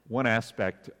one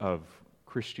aspect of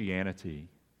Christianity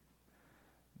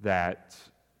that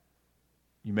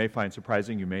you may find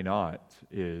surprising, you may not,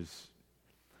 is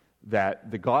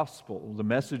that the gospel, the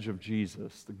message of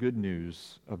Jesus, the good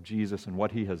news of Jesus and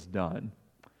what he has done,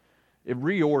 it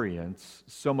reorients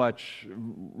so much,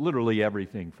 literally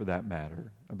everything for that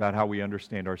matter, about how we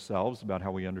understand ourselves, about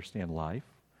how we understand life.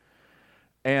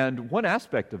 And one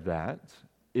aspect of that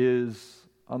is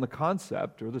on the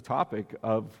concept or the topic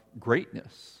of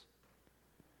greatness.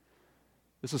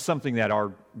 This is something that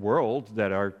our world,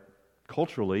 that our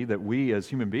culturally, that we as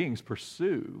human beings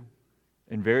pursue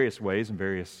in various ways and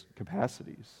various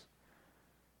capacities.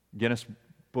 Guinness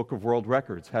Book of World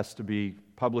Records has to be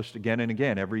published again and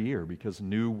again every year because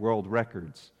new world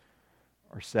records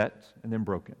are set and then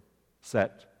broken,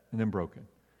 set and then broken.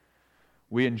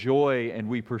 We enjoy and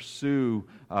we pursue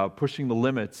pushing the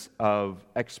limits of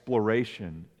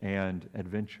exploration and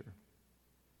adventure.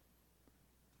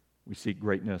 We seek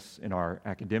greatness in our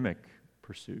academic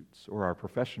pursuits or our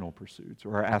professional pursuits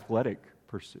or our athletic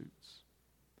pursuits.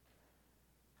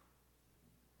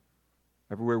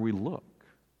 Everywhere we look,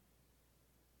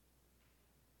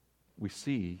 we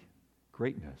see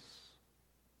greatness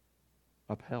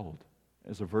upheld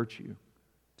as a virtue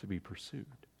to be pursued.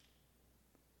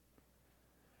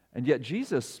 And yet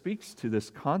Jesus speaks to this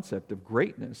concept of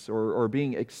greatness or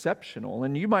being exceptional.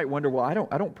 And you might wonder, well,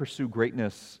 I don't pursue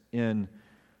greatness in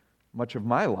much of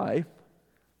my life.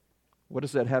 What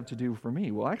does that have to do for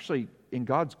me? Well, actually, in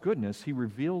God's goodness, he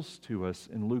reveals to us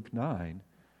in Luke 9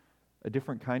 a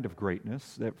different kind of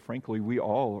greatness that, frankly, we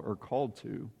all are called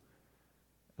to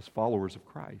as followers of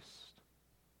Christ.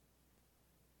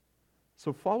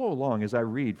 So follow along as I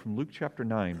read from Luke chapter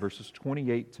 9, verses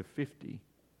 28 to 50.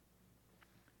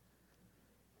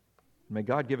 May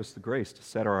God give us the grace to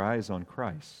set our eyes on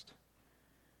Christ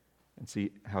and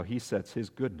see how he sets his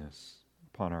goodness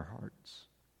upon our hearts.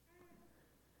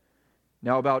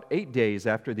 Now, about 8 days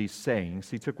after these sayings,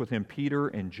 he took with him Peter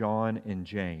and John and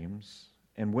James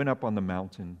and went up on the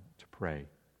mountain to pray.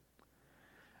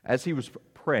 As he was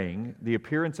praying, the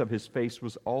appearance of his face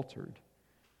was altered,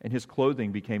 and his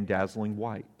clothing became dazzling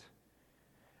white.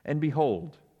 And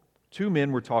behold, 2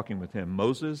 men were talking with him,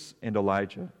 Moses and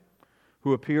Elijah,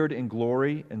 who appeared in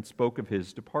glory and spoke of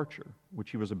his departure,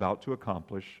 which he was about to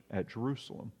accomplish at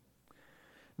Jerusalem.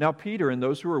 Now Peter and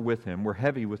those who were with him were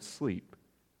heavy with sleep.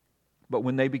 But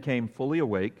when they became fully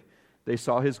awake, they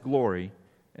saw his glory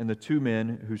and the 2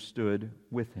 men who stood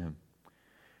with him.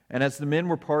 And as the men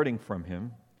were parting from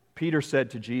him, Peter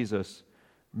said to Jesus,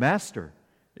 "Master,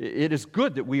 it is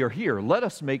good that we are here. Let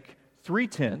us make 3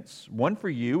 tents, one for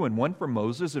you and one for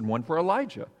Moses and one for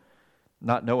Elijah,"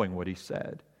 not knowing what he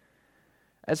said.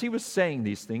 As he was saying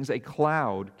these things, a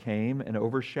cloud came and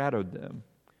overshadowed them.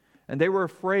 And they were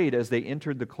afraid as they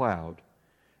entered the cloud.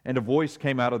 And a voice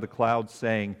came out of the cloud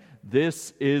saying,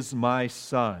 "This is my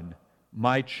Son,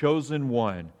 my chosen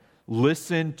one.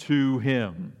 Listen to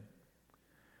him."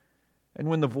 And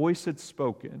when the voice had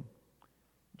spoken,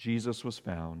 Jesus was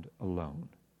found alone.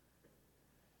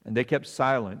 And they kept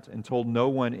silent and told no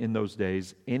one in those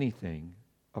days anything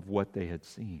of what they had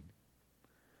seen.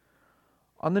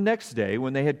 On the next day,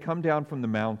 when they had come down from the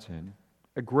mountain,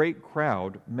 a great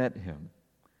crowd met him.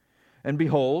 And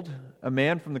behold, a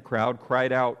man from the crowd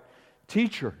cried out,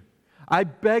 "Teacher, I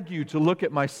beg you to look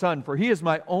at my son, for he is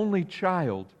my only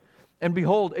child. And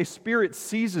behold, a spirit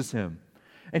seizes him,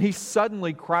 and he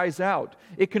suddenly cries out.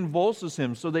 It convulses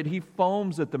him so that he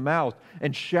foams at the mouth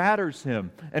and shatters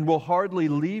him and will hardly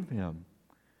leave him.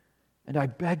 And I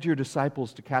begged your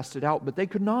disciples to cast it out, but they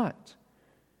could not."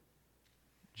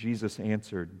 Jesus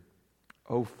answered,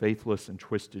 "O faithless and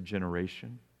twisted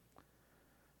generation,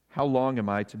 how long am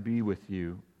I to be with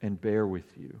you and bear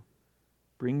with you?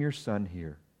 Bring your son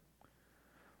here."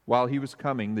 While he was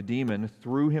coming, the demon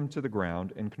threw him to the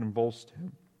ground and convulsed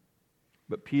him.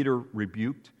 But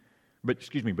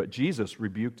Jesus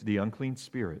rebuked the unclean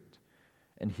spirit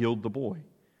and healed the boy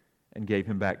and gave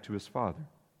him back to his father.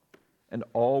 And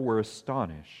all were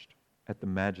astonished at the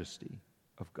majesty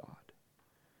of God.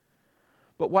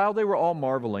 But while they were all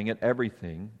marveling at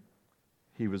everything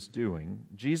he was doing,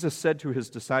 Jesus said to his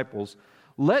disciples,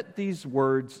 "Let these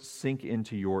words sink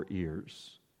into your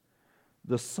ears.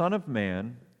 The Son of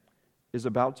Man is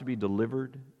about to be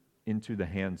delivered into the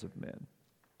hands of men."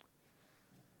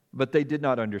 But they did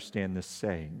not understand this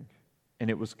saying, and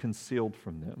it was concealed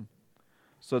from them,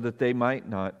 so that they might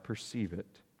not perceive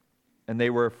it. And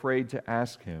they were afraid to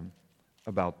ask him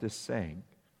about this saying.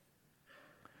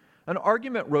 An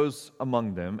argument rose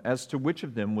among them as to which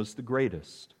of them was the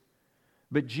greatest.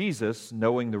 But Jesus,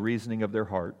 knowing the reasoning of their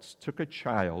hearts, took a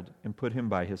child and put him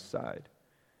by his side.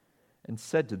 and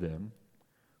said to them,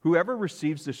 "Whoever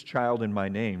receives this child in my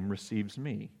name receives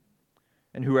me,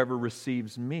 and whoever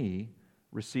receives me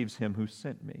receives him who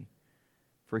sent me.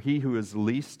 For he who is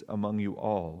least among you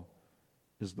all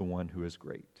is the one who is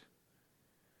great."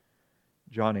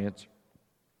 John answered,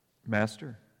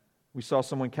 "Master, we saw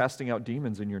someone casting out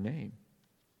demons in your name,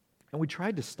 and we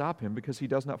tried to stop him because he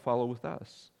does not follow with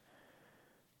us."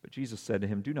 But Jesus said to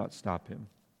him, "Do not stop him,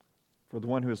 for the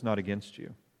one who is not against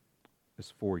you is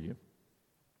for you."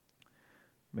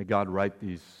 May God write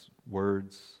these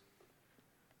words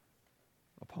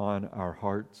upon our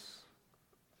hearts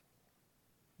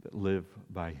that live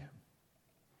by Him.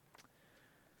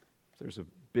 There's a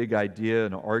big idea,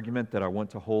 an argument that I want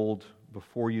to hold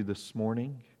before you this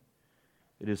morning.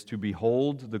 It is to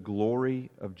behold the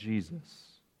glory of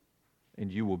Jesus,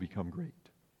 and you will become great.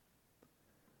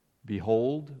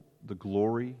 Behold the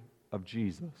glory of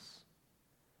Jesus,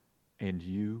 and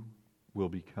you will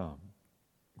become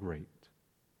great.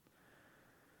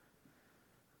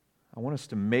 I want us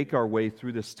to make our way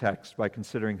through this text by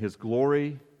considering His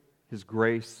glory, His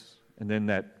grace, and then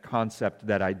that concept,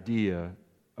 that idea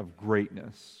of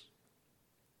greatness.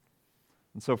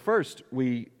 And so first,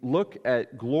 we look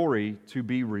at glory to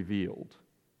be revealed.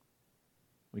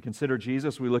 We consider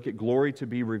Jesus, we look at glory to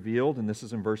be revealed, and this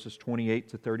is in verses 28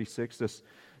 to 36,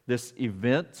 this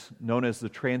event known as the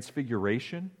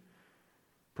Transfiguration.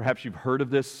 Perhaps you've heard of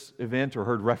this event or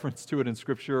heard reference to it in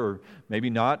Scripture, or maybe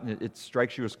not, and it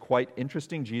strikes you as quite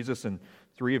interesting. Jesus and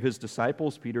three of His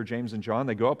disciples, Peter, James, and John,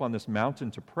 they go up on this mountain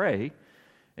to pray,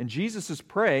 and Jesus is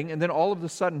praying, and then all of a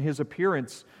sudden His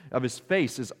appearance of His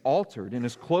face is altered, and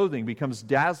His clothing becomes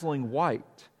dazzling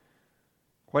white.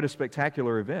 Quite a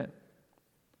spectacular event.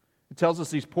 It tells us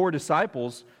these poor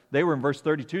disciples, they were in verse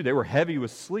 32, they were heavy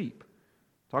with sleep.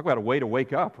 Talk about a way to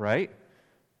wake up, right?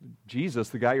 Jesus,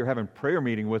 the guy you're having prayer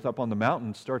meeting with up on the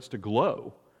mountain, starts to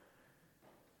glow.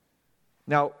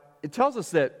 Now, it tells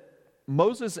us that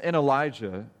Moses and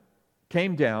Elijah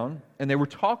came down and they were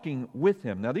talking with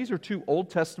him. Now, these are two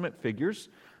Old Testament figures.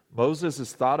 Moses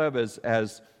is thought of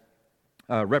as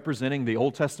representing the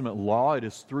Old Testament law. It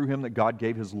is through him that God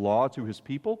gave His law to His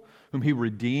people, whom He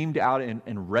redeemed out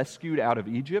and rescued out of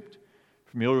Egypt.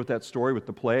 Familiar with that story with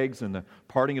the plagues and the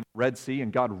parting of the Red Sea,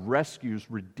 and God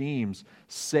rescues, redeems,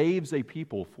 saves a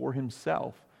people for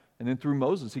Himself. And then through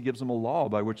Moses, He gives them a law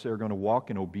by which they're going to walk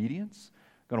in obedience,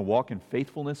 going to walk in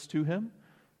faithfulness to Him,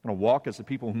 going to walk as the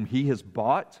people whom He has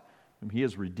bought, whom He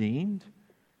has redeemed.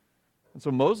 And so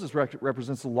Moses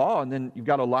represents the law, and then you've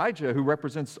got Elijah who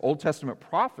represents Old Testament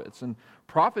prophets. And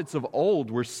prophets of old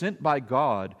were sent by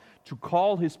God to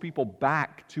call His people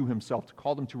back to Himself, to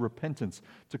call them to repentance,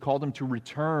 to call them to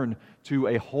return to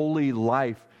a holy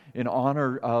life in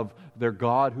honor of their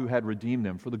God who had redeemed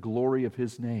them for the glory of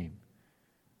His name.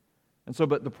 And so,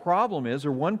 but the problem is,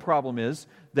 or one problem is,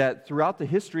 that throughout the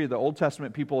history of the Old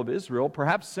Testament people of Israel,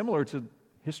 perhaps similar to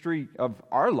history of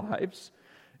our lives,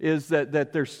 is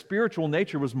that their spiritual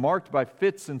nature was marked by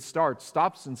fits and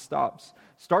starts and stops,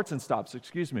 where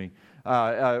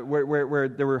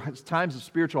there were times of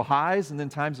spiritual highs and then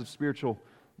times of spiritual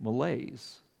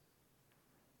malaise.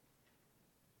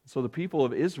 So the people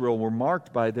of Israel were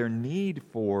marked by their need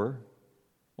for,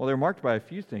 well, they're marked by a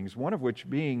few things, one of which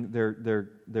being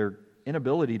their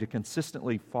inability to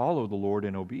consistently follow the Lord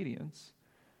in obedience,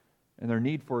 and their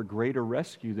need for a greater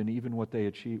rescue than even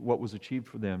what was achieved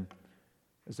for them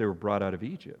as they were brought out of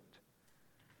Egypt.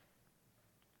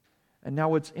 And now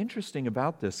what's interesting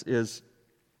about this is,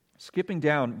 skipping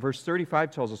down, verse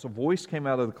 35 tells us, a voice came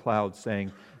out of the cloud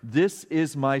saying, "This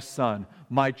is my Son,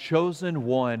 my chosen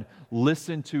one,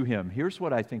 listen to Him." Here's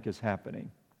what I think is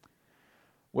happening.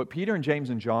 What Peter and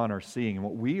James and John are seeing, and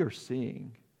what we are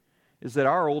seeing, is that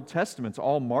our Old Testaments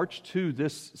all march to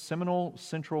this seminal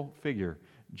central figure,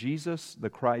 Jesus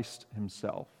the Christ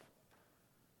Himself.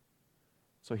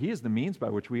 So He is the means by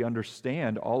which we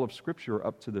understand all of Scripture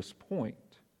up to this point.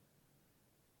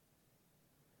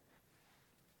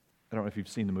 I don't know if you've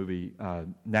seen the movie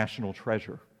National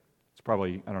Treasure. It's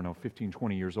probably, 15,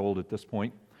 20 years old at this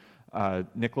point.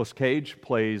 Nicolas Cage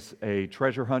plays a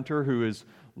treasure hunter who is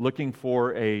looking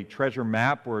for a treasure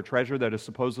map or a treasure that is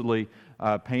supposedly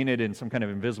painted in some kind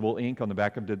of invisible ink on the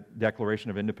back of the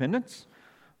Declaration of Independence.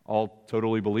 All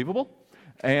totally believable.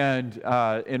 And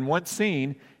in one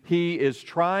scene, he is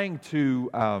trying to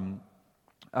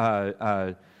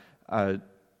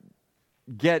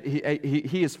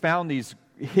he has found these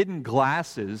hidden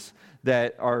glasses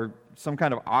that are some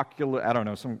kind of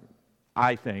ocular, some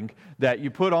eye thing that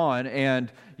you put on,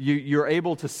 and you're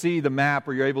able to see the map,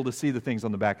 or you're able to see the things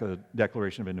on the back of the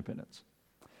Declaration of Independence.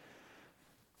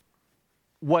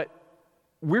 What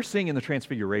we're seeing in the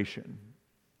Transfiguration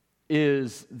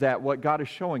is that what God is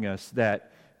showing us,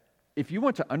 that if you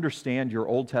want to understand your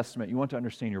Old Testament, you want to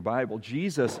understand your Bible,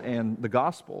 Jesus and the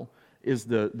gospel is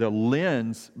the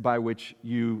lens by which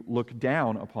you look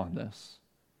down upon this.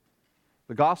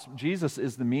 The gospel, Jesus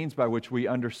is the means by which we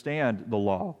understand the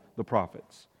law, the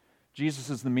prophets. Jesus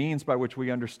is the means by which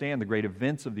we understand the great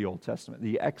events of the Old Testament,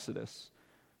 the Exodus,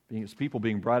 his people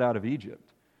being brought out of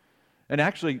Egypt. And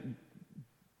actually,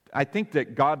 I think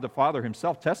that God the Father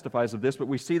himself testifies of this, but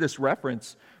we see this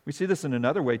reference, we see this in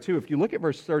another way too. If you look at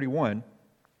verse 31,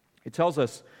 it tells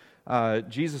us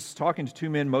Jesus is talking to two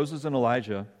men, Moses and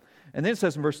Elijah, and then it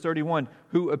says in verse 31,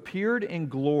 who appeared in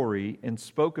glory and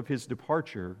spoke of his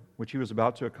departure, which he was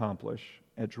about to accomplish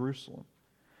at Jerusalem.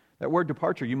 That word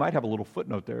departure, you might have a little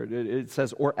footnote there. It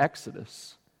says, or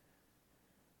Exodus.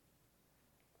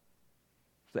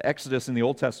 The Exodus in the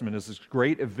Old Testament is this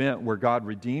great event where God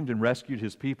redeemed and rescued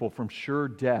his people from sure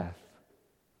death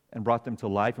and brought them to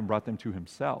life and brought them to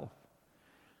himself.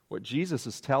 What Jesus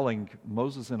is telling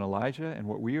Moses and Elijah, and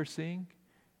what we are seeing,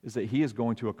 is that he is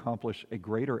going to accomplish a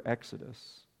greater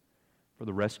exodus for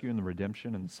the rescue and the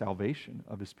redemption and the salvation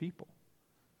of his people.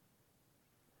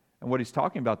 And what he's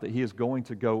talking about, that he is going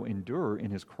to go endure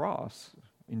in his cross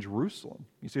in Jerusalem.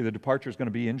 You see, the departure is going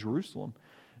to be in Jerusalem.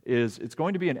 It's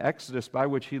going to be an exodus by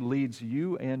which he leads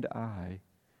you and I,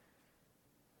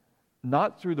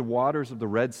 not through the waters of the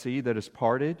Red Sea that is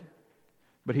parted,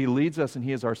 but he leads us and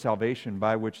he is our salvation,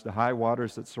 by which the high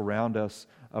waters that surround us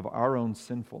of our own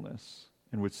sinfulness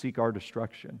and would seek our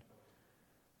destruction,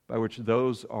 by which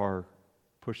those are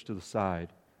pushed to the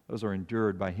side. Those are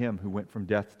endured by him who went from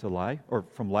death to life, or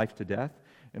from life to death,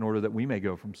 in order that we may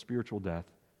go from spiritual death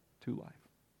to life.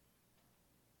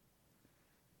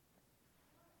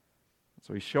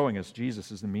 So he's showing us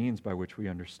Jesus is the means by which we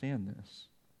understand this.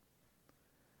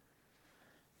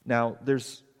 Now,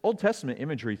 there's Old Testament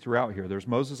imagery throughout here. There's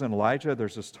Moses and Elijah.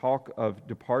 There's this talk of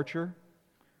departure.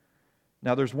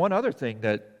 Now, there's one other thing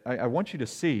that I want you to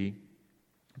see.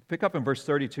 Pick up in verse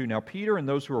 32. Now, Peter and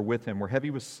those who were with him were heavy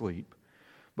with sleep.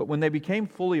 But when they became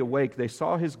fully awake, they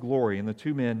saw his glory and the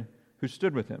two men who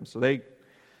stood with him. So they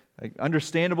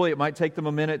understandably, it might take them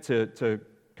a minute to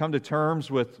come to terms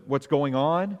with what's going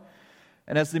on.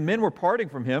 And as the men were parting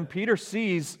from him, Peter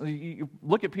sees,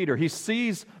 look at Peter, he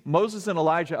sees Moses and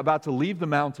Elijah about to leave the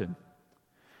mountain.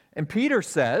 And Peter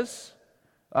says,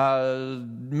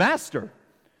 Master,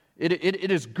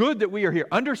 it is good that we are here.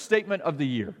 Understatement of the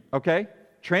year, okay?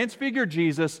 Transfigured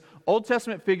Jesus, Old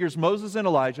Testament figures, Moses and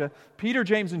Elijah. Peter,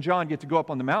 James, and John get to go up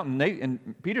on the mountain.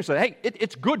 And Peter said, hey,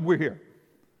 it's good we're here.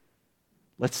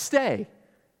 Let's stay.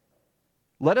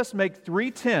 Let us make 3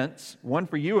 tents, one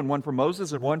for you and one for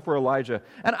Moses and one for Elijah.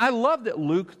 And I love that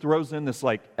Luke throws in this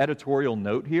editorial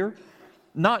note here,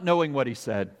 not knowing what he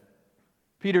said.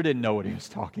 Peter didn't know what he was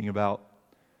talking about.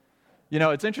 You know,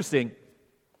 it's interesting.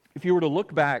 If you were to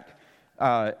look back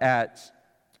at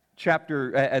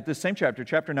this same chapter,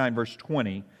 chapter 9, verse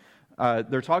 20,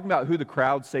 they're talking about who the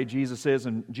crowds say Jesus is,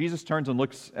 and Jesus turns and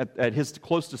looks at his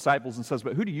close disciples and says,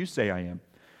 but who do you say I am?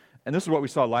 And this is what we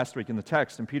saw last week in the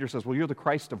text, and Peter says, well, you're the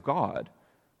Christ of God,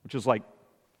 which is like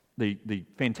the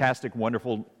fantastic,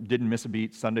 wonderful, didn't miss a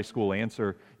beat Sunday school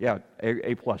answer. Yeah,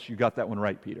 A+, you got that one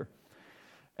right, Peter.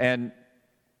 And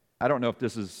I don't know if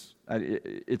this is,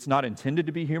 it's not intended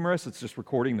to be humorous, it's just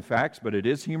recording the facts, but it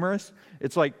is humorous.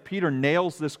 It's like Peter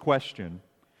nails this question,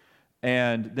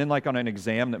 and then like on an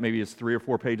exam that maybe is 3 or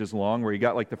 4 pages long, where you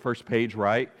got like the first page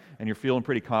right, and you're feeling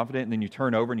pretty confident, and then you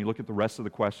turn over and you look at the rest of the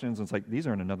questions, and it's like, these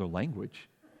are in another language.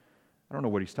 I don't know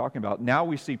what he's talking about. Now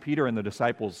we see Peter and the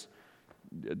disciples,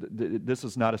 this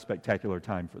is not a spectacular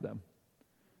time for them.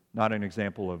 Not an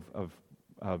example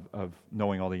of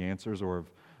knowing all the answers or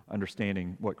of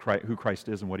understanding who Christ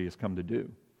is and what he has come to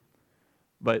do.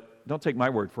 But don't take my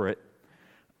word for it.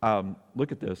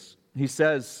 Look at this. He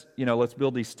says, let's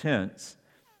build these tents.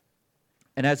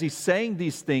 And as he's saying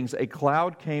these things, a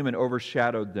cloud came and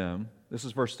overshadowed them. This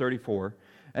is verse 34.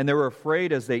 And they were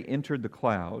afraid as they entered the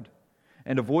cloud.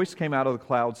 And a voice came out of the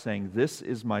cloud saying, this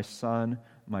is my son,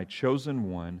 my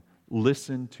chosen one.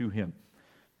 Listen to him.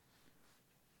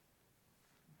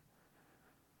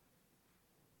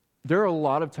 There are a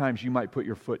lot of times you might put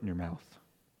your foot in your mouth.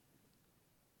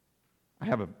 I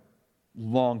have a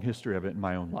long history of it in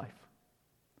my own life.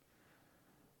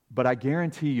 But I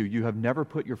guarantee you have never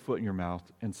put your foot in your mouth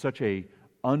in such an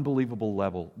unbelievable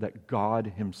level that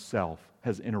God himself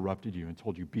has interrupted you and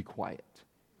told you, be quiet.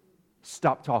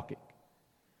 Stop talking.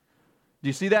 Do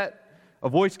you see that? A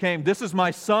voice came, this is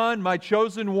my son, my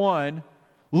chosen one.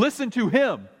 Listen to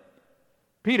him.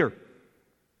 Peter,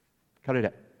 cut it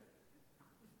out.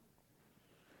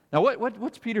 Now,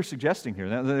 what's Peter suggesting here?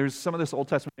 Now, there's some of this Old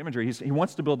Testament imagery. He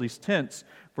wants to build these tents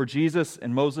for Jesus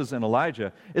and Moses and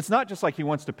Elijah. It's not just like he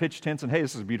wants to pitch tents and, hey,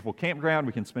 this is a beautiful campground.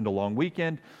 We can spend a long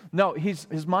weekend. No,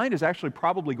 his mind is actually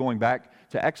probably going back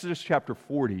to Exodus chapter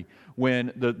 40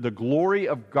 when the glory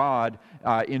of God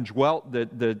indwelt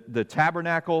the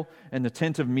tabernacle and the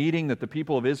tent of meeting that the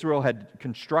people of Israel had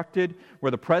constructed,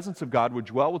 where the presence of God would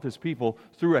dwell with his people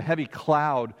through a heavy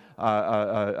cloud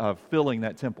filling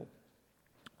that temple.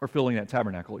 Or filling that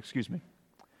tabernacle, excuse me.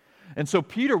 And so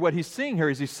Peter, what he's seeing here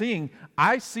is he's seeing,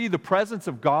 I see the presence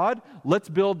of God. Let's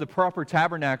build the proper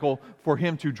tabernacle for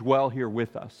him to dwell here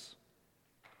with us.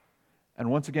 And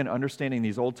once again, understanding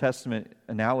these Old Testament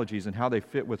analogies and how they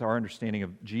fit with our understanding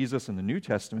of Jesus in the New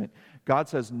Testament, God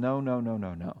says,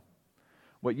 no.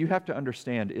 What you have to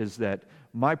understand is that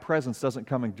my presence doesn't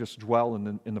come and just dwell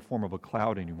in the form of a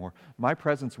cloud anymore. My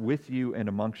presence with you and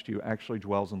amongst you actually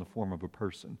dwells in the form of a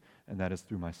person, and that is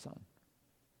through my Son.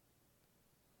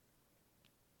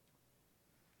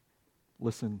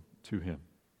 Listen to him.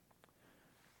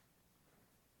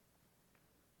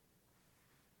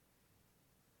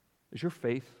 Is your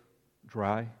faith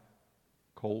dry,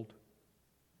 cold?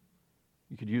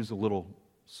 You could use a little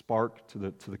spark to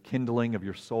the kindling of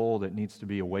your soul that needs to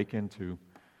be awakened to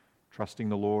trusting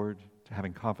the Lord, to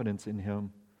having confidence in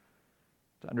him,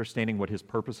 to understanding what his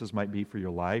purposes might be for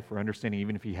your life, or understanding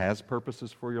even if he has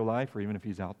purposes for your life, or even if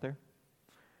he's out there.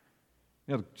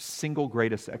 You know, the single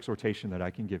greatest exhortation that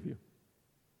I can give you: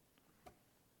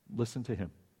 listen to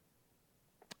him.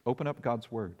 Open up God's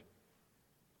word.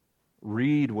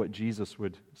 Read what Jesus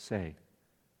would say.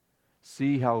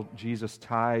 See how Jesus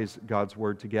ties God's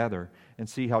word together, and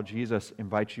see how Jesus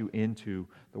invites you into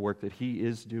the work that he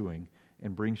is doing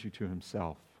and brings you to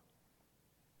himself.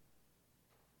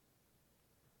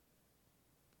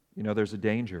 You know, there's a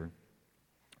danger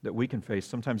that we can face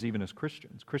sometimes even as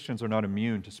Christians. Christians are not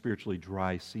immune to spiritually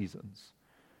dry seasons.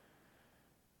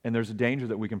 And there's a danger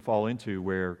that we can fall into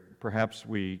where perhaps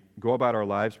we go about our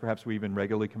lives, perhaps we even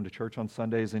regularly come to church on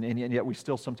Sundays, and yet we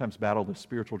still sometimes battle this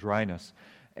spiritual dryness.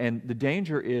 And the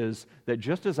danger is that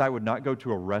just as I would not go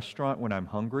to a restaurant when I'm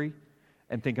hungry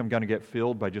and think I'm going to get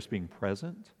filled by just being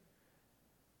present,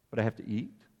 but I have to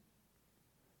eat,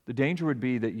 the danger would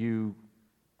be that you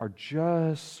are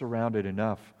just surrounded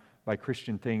enough by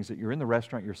Christian things that you're in the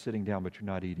restaurant, you're sitting down, but you're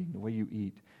not eating. The way you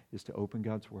eat is to open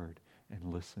God's word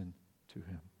and listen to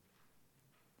him.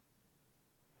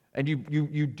 And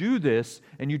you do this,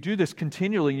 and you do this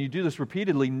continually, and you do this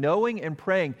repeatedly, knowing and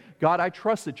praying, God, I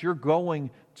trust that you're going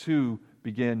to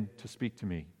begin to speak to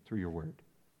me through your word.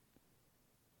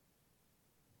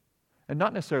 And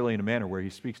not necessarily in a manner where he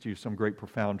speaks to you some great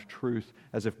profound truth,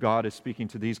 as if God is speaking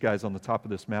to these guys on the top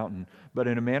of this mountain, but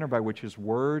in a manner by which his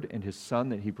word and his Son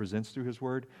that he presents through his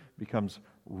word becomes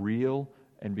real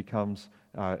and becomes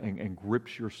and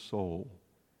grips your soul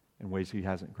in ways he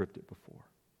hasn't gripped it before.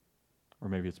 Or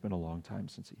maybe it's been a long time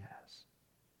since he has.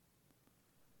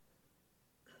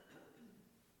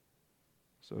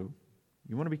 So,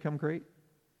 you want to become great?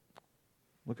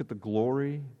 Look at the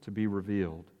glory to be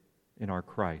revealed in our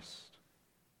Christ.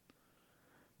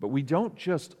 But we don't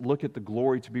just look at the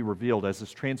glory to be revealed as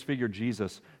this transfigured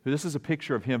Jesus, who this is a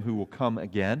picture of him who will come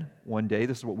again one day.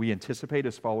 This is what we anticipate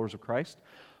as followers of Christ.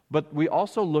 But we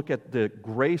also look at the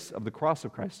grace of the cross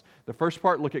of Christ. The first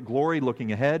part, look at glory,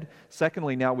 looking ahead.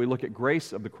 Secondly, now we look at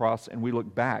grace of the cross and we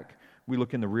look back. We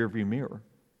look in the rearview mirror.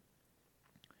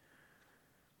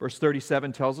 Verse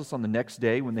 37 tells us, on the next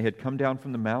day when they had come down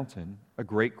from the mountain, a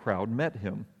great crowd met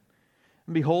him.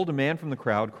 And behold, a man from the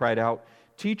crowd cried out,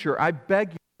 "Teacher, I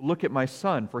beg you to look at my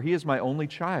son, for he is my only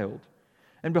child.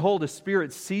 And behold, a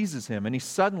spirit seizes him, and he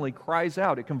suddenly cries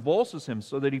out. It convulses him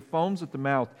so that he foams at the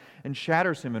mouth and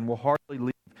shatters him and will hardly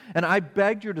leave. And I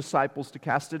begged your disciples to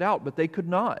cast it out, but they could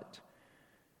not."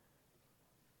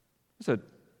 It's a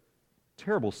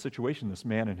terrible situation this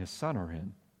man and his son are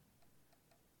in.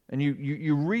 And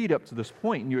you read up to this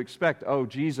point, and you expect, oh,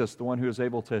 Jesus, the one who is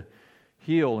able to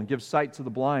heal and give sight to the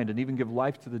blind and even give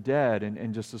life to the dead,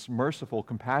 and just this merciful,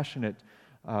 compassionate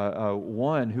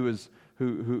one who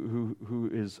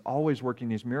is always working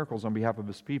these miracles on behalf of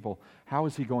his people. How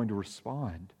is he going to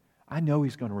respond? I know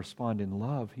he's going to respond in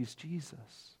love. He's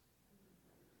Jesus.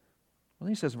 Well,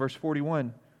 he says, verse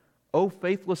 41, "O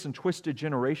faithless and twisted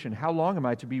generation, how long am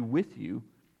I to be with you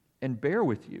and bear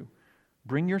with you?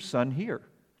 Bring your son here."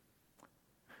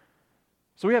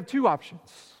 So we have two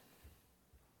options.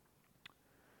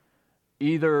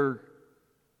 Either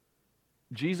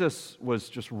Jesus was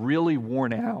just really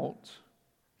worn out,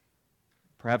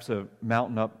 perhaps a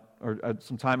mountain up, or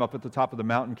some time up at the top of the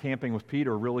mountain camping with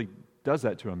Peter really does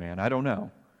that to a man. I don't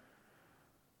know.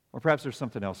 Or perhaps there's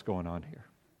something else going on here.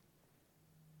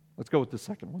 Let's go with the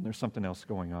second one. There's something else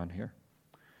going on here.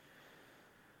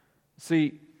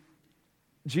 See,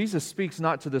 Jesus speaks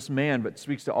not to this man, but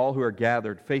speaks to all who are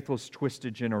gathered, faithless,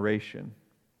 twisted generation.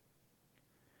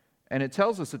 And it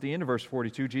tells us at the end of verse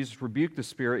 42, Jesus rebuked the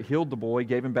spirit, healed the boy,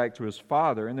 gave him back to his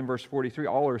father. And then verse 43,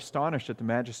 all are astonished at the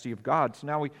majesty of God. So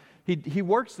now he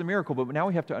works the miracle, but now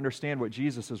we have to understand what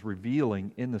Jesus is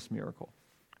revealing in this miracle,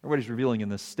 or what he's revealing in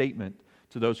this statement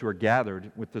to those who are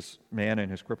gathered with this man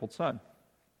and his crippled son.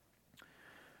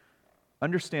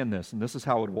 Understand this, and this is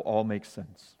how it will all make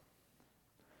sense.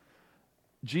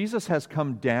 Jesus has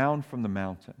come down from the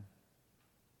mountain.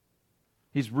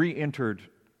 He's re-entered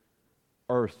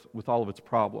earth with all of its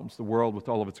problems, the world with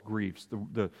all of its griefs,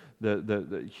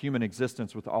 the human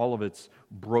existence with all of its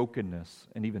brokenness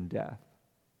and even death.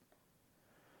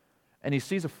 And he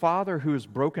sees a father who is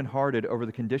brokenhearted over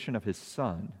the condition of his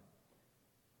son.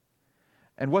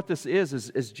 And what this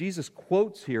is Jesus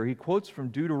quotes here, he quotes from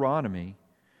Deuteronomy,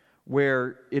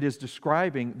 where it is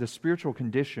describing the spiritual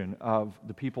condition of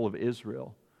the people of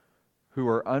Israel, who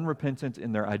are unrepentant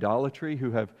in their idolatry,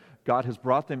 God has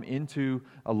brought them into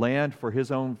a land for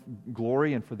His own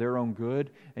glory and for their own good,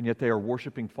 and yet they are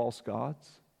worshiping false gods.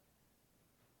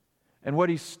 And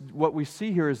what we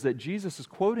see here is that Jesus is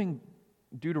quoting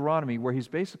Deuteronomy, where He's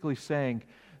basically saying,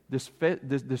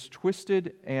 this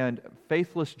twisted and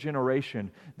faithless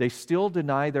generation, they still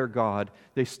deny their God,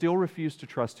 they still refuse to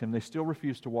trust Him, they still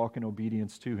refuse to walk in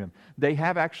obedience to Him. They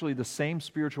have actually the same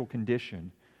spiritual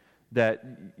condition that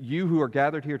you who are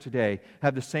gathered here today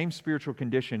have, the same spiritual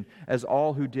condition as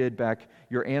all who did back,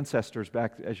 your ancestors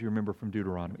back, as you remember from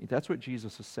Deuteronomy. That's what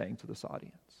Jesus is saying to this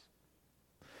audience.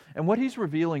 And what He's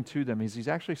revealing to them is He's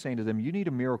actually saying to them, you need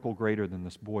a miracle greater than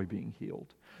this boy being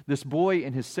healed. This boy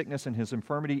in his sickness and his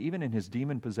infirmity, even in his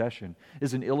demon possession,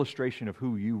 is an illustration of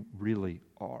who you really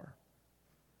are.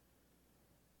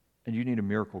 And you need a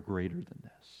miracle greater than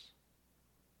this.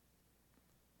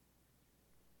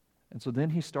 And so then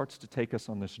He starts to take us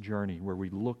on this journey where we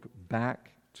look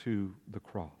back to the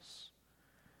cross.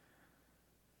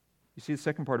 You see the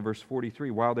second part of verse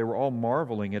 43, while they were all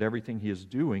marveling at everything He is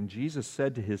doing, Jesus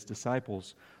said to His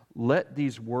disciples, let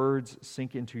these words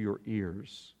sink into your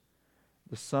ears.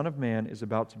 The Son of Man is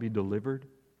about to be delivered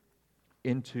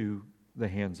into the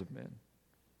hands of men.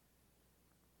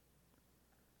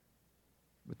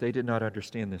 But they did not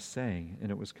understand this saying,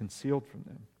 and it was concealed from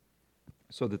them,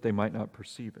 so that they might not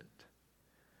perceive it.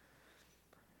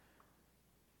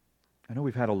 I know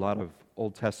we've had a lot of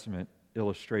Old Testament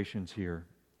illustrations here,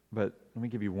 but let me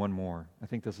give you one more. I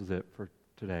think this is it for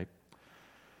today.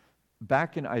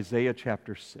 Back in Isaiah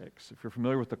chapter 6, if you're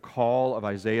familiar with the call of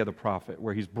Isaiah the prophet,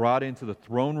 where he's brought into the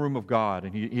throne room of God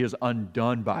and he is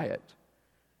undone by it.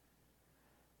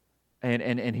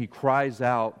 And he cries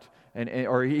out,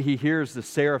 or he hears the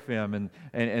seraphim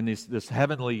and these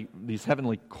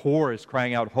heavenly chorus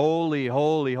crying out, holy,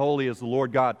 holy, holy is the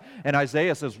Lord God. And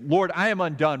Isaiah says, Lord, I am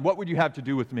undone. What would you have to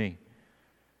do with me?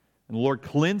 And the Lord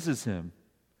cleanses him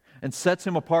and sets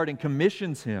him apart and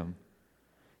commissions him.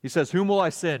 He says, whom will I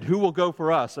send? Who will go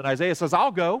for us? And Isaiah says,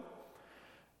 I'll go.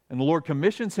 And the Lord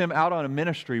commissions him out on a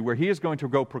ministry where he is going to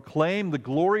go proclaim the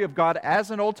glory of God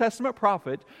as an Old Testament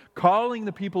prophet, calling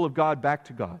the people of God back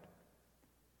to God.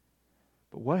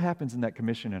 But what happens in that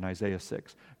commission in Isaiah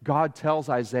 6? God tells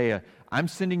Isaiah, I'm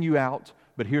sending you out,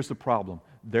 but here's the problem.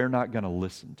 They're not going to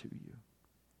listen to you.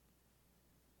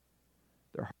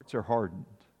 Their hearts are hardened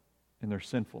in their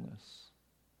sinfulness.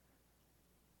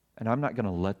 And I'm not going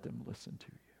to let them listen to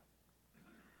you.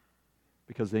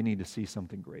 Because they need to see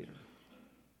something greater.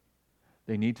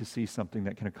 They need to see something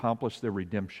that can accomplish their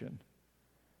redemption,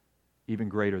 even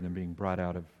greater than being brought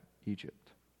out of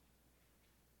Egypt.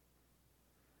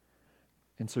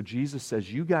 And so Jesus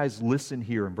says, you guys listen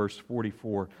here in verse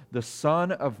 44. The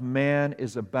Son of Man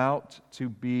is about to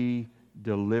be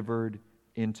delivered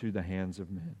into the hands of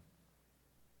men.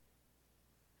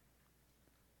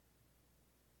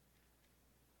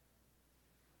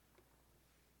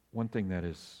 One thing that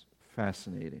is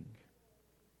fascinating,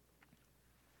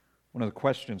 one of the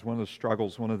questions, one of the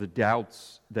struggles, one of the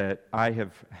doubts that I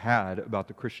have had about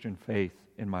the Christian faith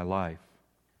in my life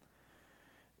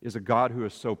is a God who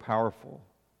is so powerful,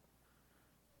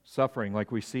 suffering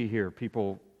like we see here,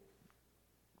 people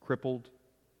crippled,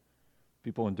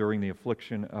 people enduring the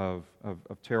affliction of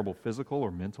terrible physical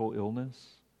or mental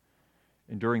illness,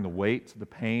 enduring the weight, the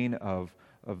pain of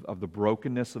the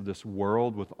brokenness of this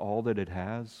world with all that it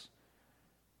has,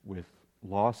 with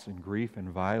loss and grief and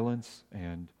violence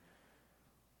and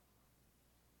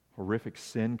horrific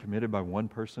sin committed by one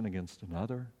person against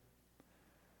another.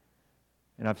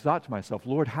 And I've thought to myself,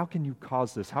 Lord, how can you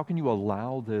cause this? How can you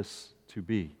allow this to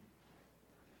be?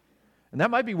 And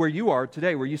that might be where you are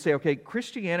today, where you say, okay,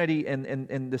 Christianity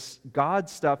and this God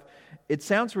stuff, it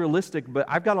sounds realistic, but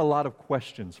I've got a lot of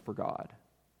questions for God.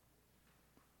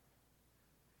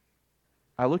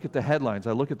 I look at the headlines,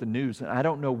 I look at the news, and I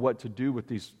don't know what to do with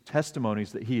these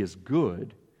testimonies that He is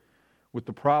good with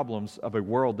the problems of a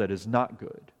world that is not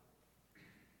good.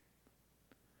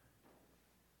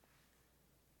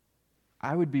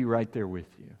 I would be right there with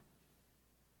you.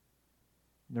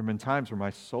 There have been times where my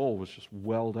soul was just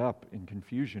welled up in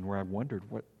confusion, where I wondered,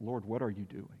 Lord, what are you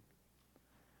doing?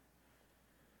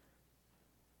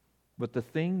 But the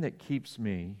thing that keeps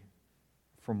me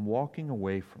from walking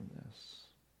away from this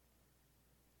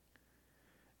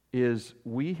is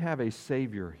we have a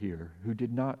Savior here who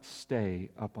did not stay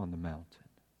up on the mountain.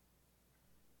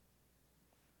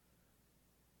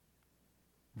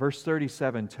 Verse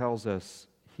 37 tells us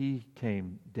He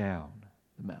came down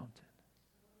the mountain.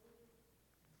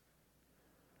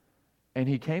 And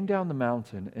He came down the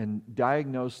mountain and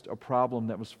diagnosed a problem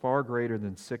that was far greater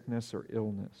than sickness or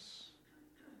illness.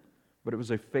 But it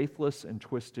was a faithless and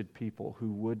twisted people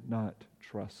who would not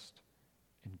trust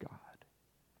in God.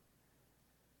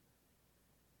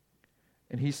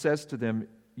 And He says to them,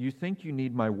 you think you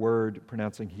need my word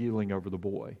pronouncing healing over the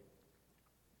boy.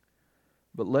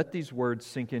 But let these words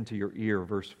sink into your ear.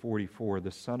 Verse 44, the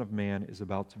Son of Man is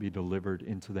about to be delivered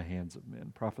into the hands of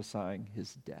men, prophesying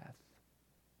His death.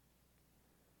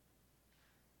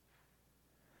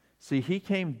 See, He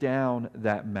came down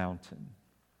that mountain.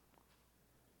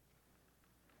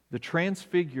 The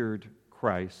transfigured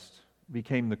Christ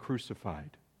became the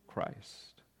crucified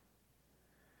Christ.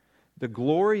 The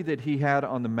glory that He had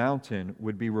on the mountain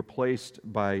would be replaced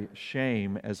by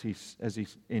shame as he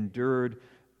endured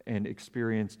and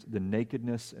experienced the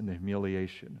nakedness and the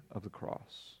humiliation of the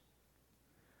cross.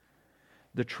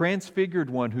 The transfigured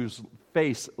one whose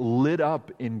face lit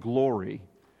up in glory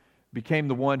became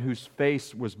the one whose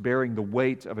face was bearing the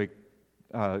weight of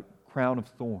a crown of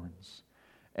thorns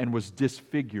and was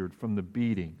disfigured from the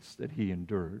beatings that He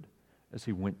endured as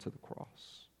He went to the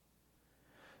cross.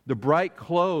 The bright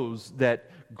clothes that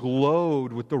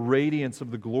glowed with the radiance of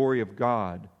the glory of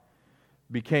God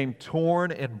became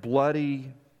torn and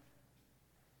bloody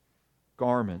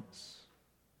garments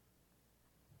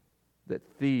that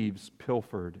thieves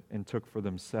pilfered and took for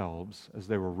themselves as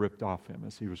they were ripped off Him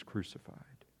as He was crucified.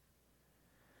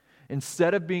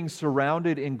 Instead of being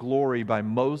surrounded in glory by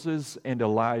Moses and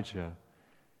Elijah,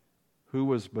 who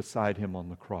was beside Him on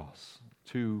the cross?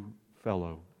 Two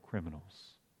fellow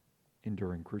criminals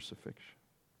enduring crucifixion.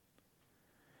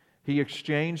 He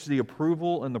exchanged the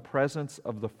approval and the presence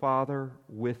of the Father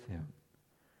with Him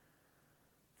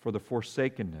for the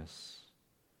forsakenness,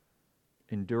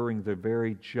 enduring the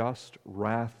very just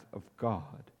wrath of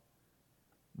God,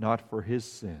 not for His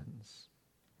sins,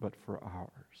 but for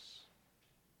ours.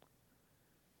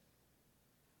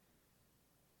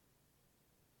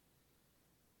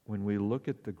 When we look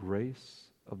at the grace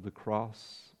of the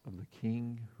cross of the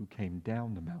King who came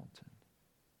down the mountain,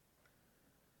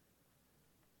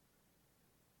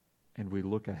 and we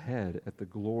look ahead at the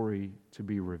glory to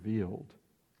be revealed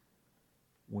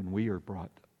when we are brought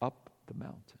up the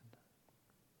mountain,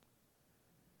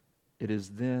 it is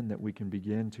then that we can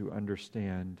begin to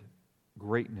understand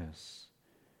greatness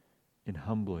in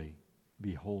humbly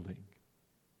beholding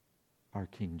our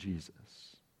King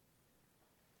Jesus.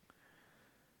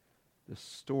 This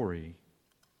story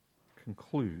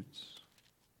concludes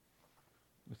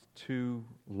with two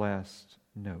last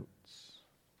notes.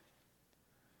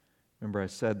 Remember, I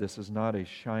said this is not a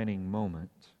shining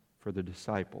moment for the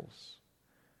disciples.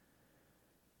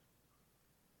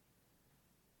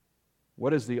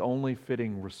 What is the only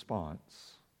fitting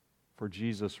response for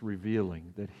Jesus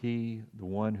revealing that He, the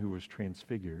one who was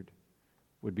transfigured,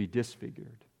 would be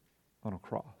disfigured on a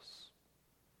cross?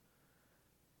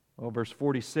 Well, verse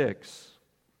 46,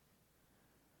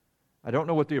 I don't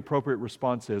know what the appropriate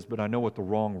response is, but I know what the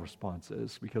wrong response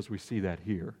is because we see that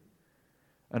here.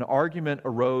 An argument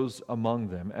arose among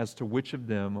them as to which of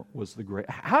them was the great.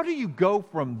 How do you go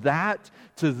from that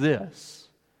to this?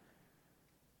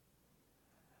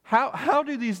 How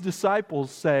do these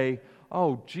disciples say,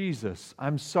 oh, Jesus,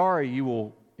 I'm sorry you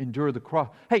will endure the cross.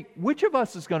 Hey, which of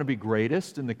us is going to be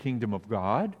greatest in the kingdom of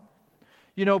God?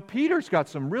 You know, Peter's got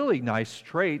some really nice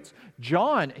traits.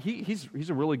 John, he's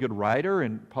a really good writer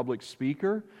and public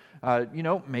speaker.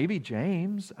 Maybe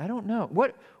James. I don't know.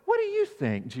 What do you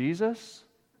think, Jesus?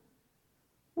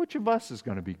 Which of us is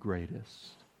going to be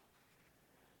greatest?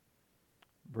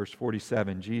 Verse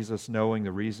 47, Jesus, knowing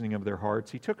the reasoning of their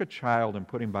hearts, He took a child and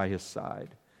put him by His side.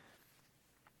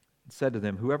 and said to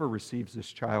them, "Whoever receives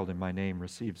this child in my name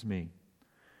receives me.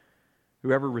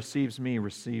 Whoever receives me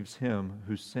receives him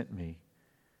who sent me.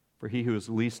 For he who is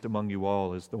least among you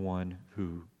all is the one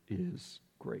who is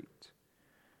great."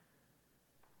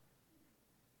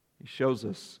 He shows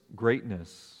us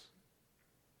greatness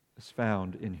is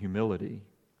found in humility.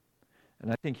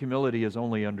 And I think humility is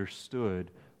only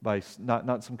understood by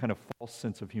not some kind of false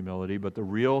sense of humility, but the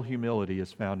real humility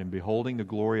is found in beholding the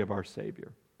glory of our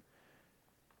Savior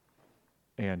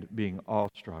and being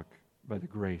awestruck by the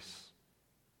grace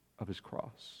of His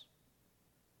cross.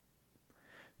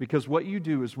 Because what you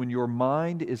do is when your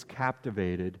mind is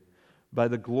captivated by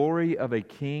the glory of a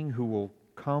King who will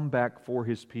come back for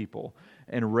His people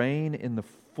and reign in the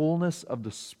fullness of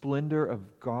the splendor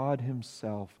of God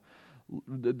Himself,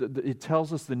 it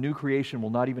tells us the new creation will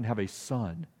not even have a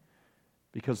sun,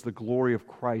 because the glory of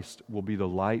Christ will be the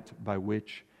light by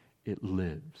which it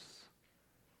lives.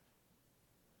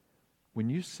 When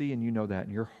you see and you know that,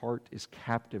 and your heart is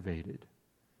captivated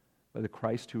by the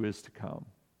Christ who is to come,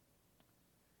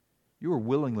 you are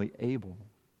willingly able,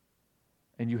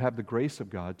 and you have the grace of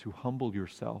God to humble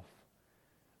yourself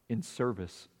in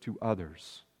service to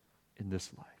others in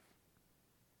this life.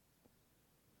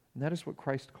 And that is what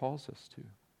Christ calls us to,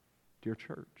 dear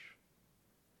church.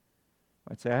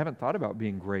 I'd say, I haven't thought about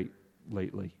being great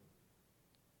lately.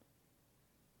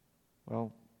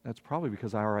 Well, that's probably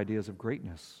because our ideas of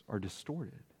greatness are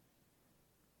distorted.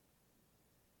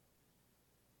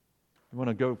 You want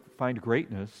to go find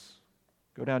greatness,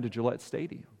 go down to Gillette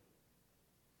Stadium.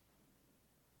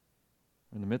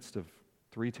 We're in the midst of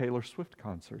 3 Taylor Swift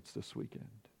concerts this weekend,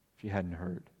 if you hadn't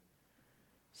heard.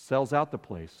 Sells out the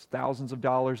place, thousands of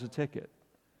dollars a ticket.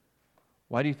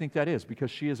 Why do you think that is?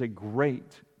 Because she is a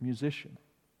great musician.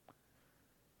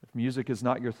 If music is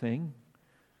not your thing,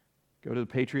 go to the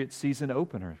Patriots season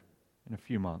opener in a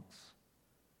few months.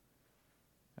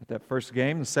 At that first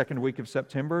game, the second week of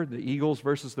September, the Eagles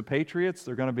versus the Patriots,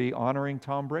 they're going to be honoring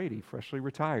Tom Brady, freshly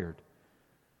retired.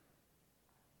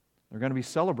 They're going to be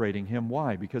celebrating him.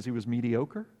 Why? Because he was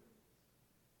mediocre?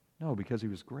 No, because he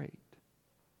was great.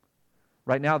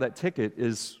 Right now, that ticket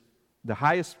is the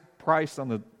highest price on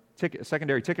the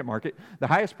secondary ticket market, the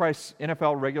highest price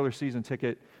NFL regular season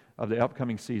ticket of the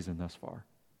upcoming season thus far.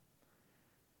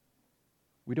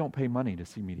 We don't pay money to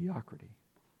see mediocrity.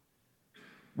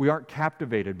 We aren't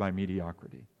captivated by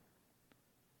mediocrity.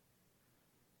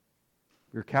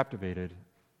 We're captivated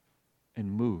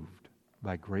and moved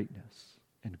by greatness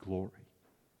and glory.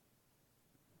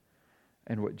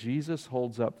 And what Jesus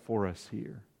holds up for us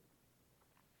here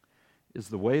is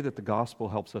the way that the gospel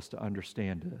helps us to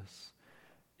understand this,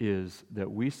 is that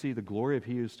we see the glory of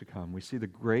He who is to come, we see the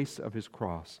grace of His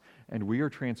cross, and we are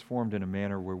transformed in a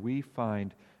manner where we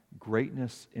find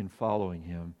greatness in following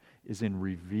Him is in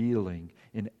revealing,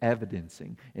 in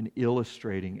evidencing, in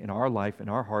illustrating in our life, in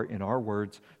our heart, in our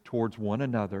words towards one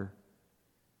another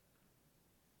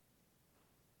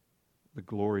the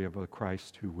glory of the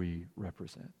Christ who we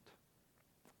represent.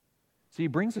 See, He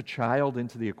brings a child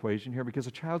into the equation here because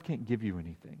a child can't give you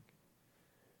anything.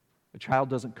 A child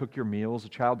doesn't cook your meals. A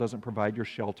child doesn't provide your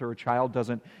shelter. A child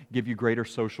doesn't give you greater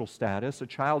social status. A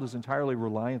child is entirely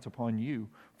reliant upon you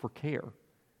for care.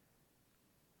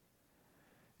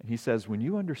 And He says, when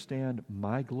you understand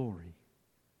my glory,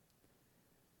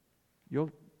 you'll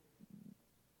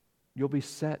be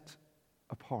set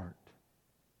apart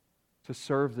to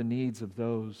serve the needs of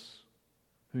those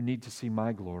who need to see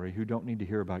my glory, who don't need to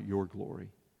hear about your glory.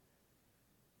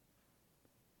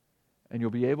 And you'll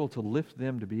be able to lift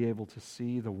them to be able to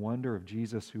see the wonder of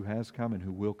Jesus who has come and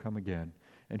who will come again,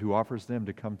 and who offers them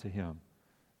to come to Him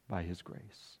by His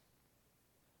grace.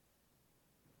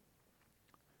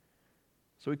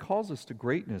 So He calls us to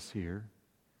greatness here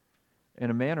in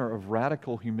a manner of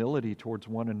radical humility towards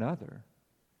one another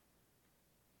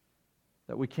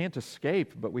that we can't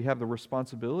escape, but we have the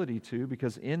responsibility to,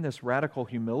 because in this radical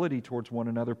humility towards one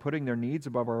another, putting their needs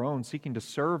above our own, seeking to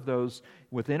serve those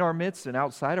within our midst and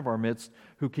outside of our midst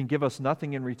who can give us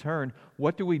nothing in return,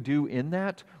 what do we do in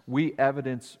that? We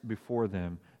evidence before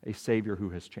them a Savior who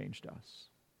has changed us.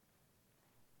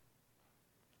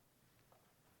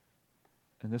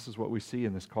 And this is what we see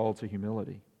in this call to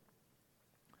humility.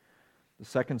 The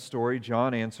second story,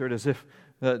 John answered as if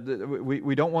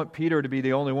we don't want Peter to be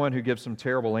the only one who gives some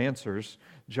terrible answers.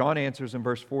 John answers in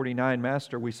verse 49,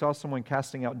 "Master, we saw someone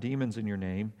casting out demons in your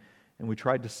name, and we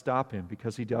tried to stop him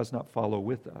because he does not follow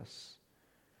with us."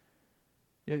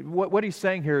 What he's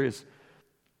saying here is,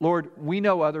 Lord, we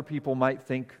know other people might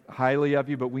think highly of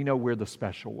you, but we know we're the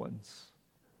special ones.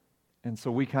 And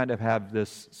so we kind of have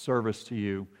this service to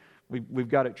you We've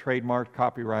got it trademarked,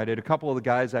 copyrighted. A couple of the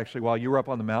guys, actually, while you were up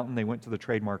on the mountain, they went to the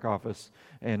trademark office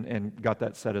and got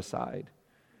that set aside.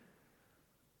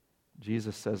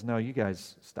 Jesus says, no, you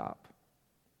guys stop.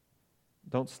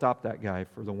 Don't stop that guy,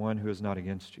 for the one who is not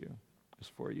against you is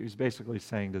for you. He's basically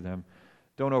saying to them,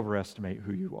 don't overestimate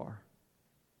who you are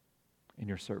in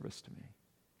your service to me.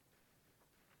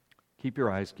 Keep your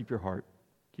eyes, keep your heart,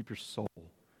 keep your soul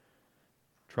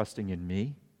trusting in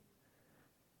me,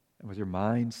 and with your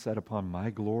mind set upon my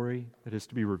glory that is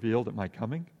to be revealed at my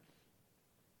coming,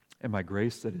 and my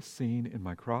grace that is seen in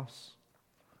my cross.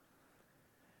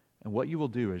 And what you will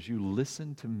do is you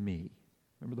listen to me.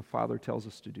 Remember, the Father tells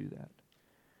us to do that.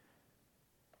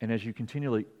 And as you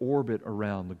continually orbit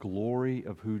around the glory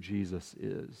of who Jesus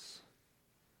is,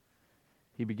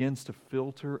 He begins to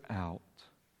filter out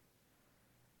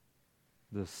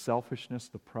the selfishness,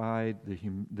 the pride, the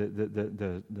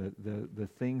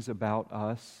things about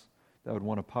us that would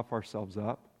want to puff ourselves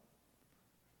up.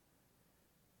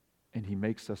 And He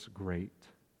makes us great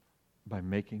by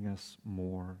making us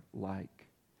more like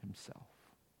Himself.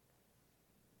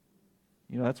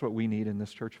 You know, that's what we need in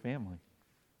this church family.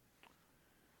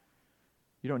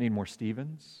 You don't need more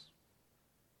Stephens.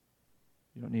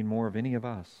 You don't need more of any of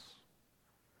us.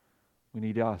 We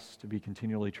need us to be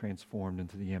continually transformed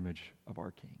into the image of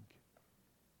our King.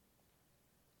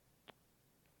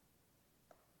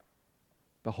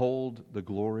 Behold the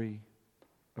glory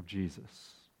of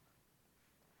Jesus,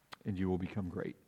 and you will become great.